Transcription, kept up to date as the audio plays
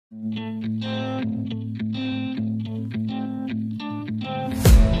see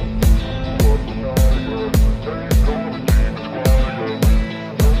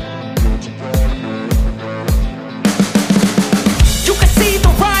the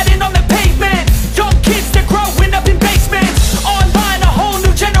writing on the pavement. Young kids, they're growing up in basements. Online, a whole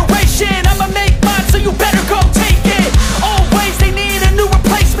new generation. I'ma make mine, so you better go take it. Always, they need a new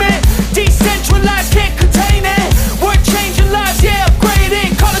replacement. Decentralized, can't contain it. We're changing lives, yeah,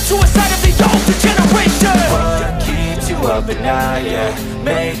 upgrading. Call it suicide of the older generation. What keeps you up at night, yeah?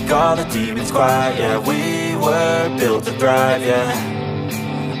 Make all the demons quiet, yeah. We were built to thrive, yeah.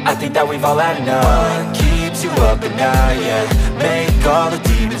 I think that we've all had enough. What keeps you up at night, yeah? Make all the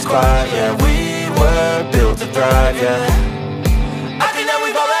demons quiet, yeah. We were built to thrive, yeah. I think that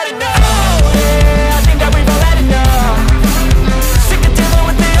we've all had enough. Yeah, I think that we've all had enough. Sick of dealing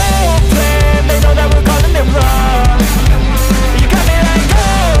with the old plan. They know that we're calling it wrong. You got me like,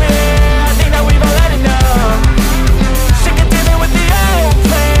 oh yeah, I think that we've all had enough. Sick of dealing with the old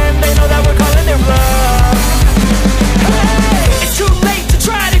plan. They know that we're calling it wrong. Hey, it's too late to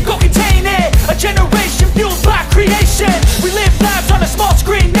try to go contain it. A generation fueled by creation. We live lives on a small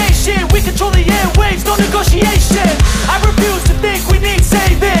screen nation. We control the airwaves, no negotiation. I refuse to think we need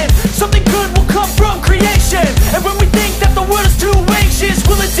saving. Something good will come from creation. And when we think that the world is too anxious,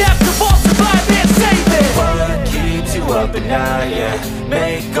 we'll adapt, evolve, survive and save it. What keeps you up at night, yeah?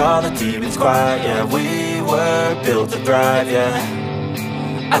 Make all the demons quiet, yeah. We were built to thrive, yeah.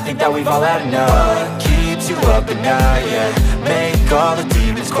 I think that we've all had enough. What keeps you up at night, yeah? Make all the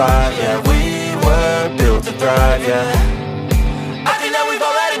demons quiet, yeah. We were built to thrive, yeah.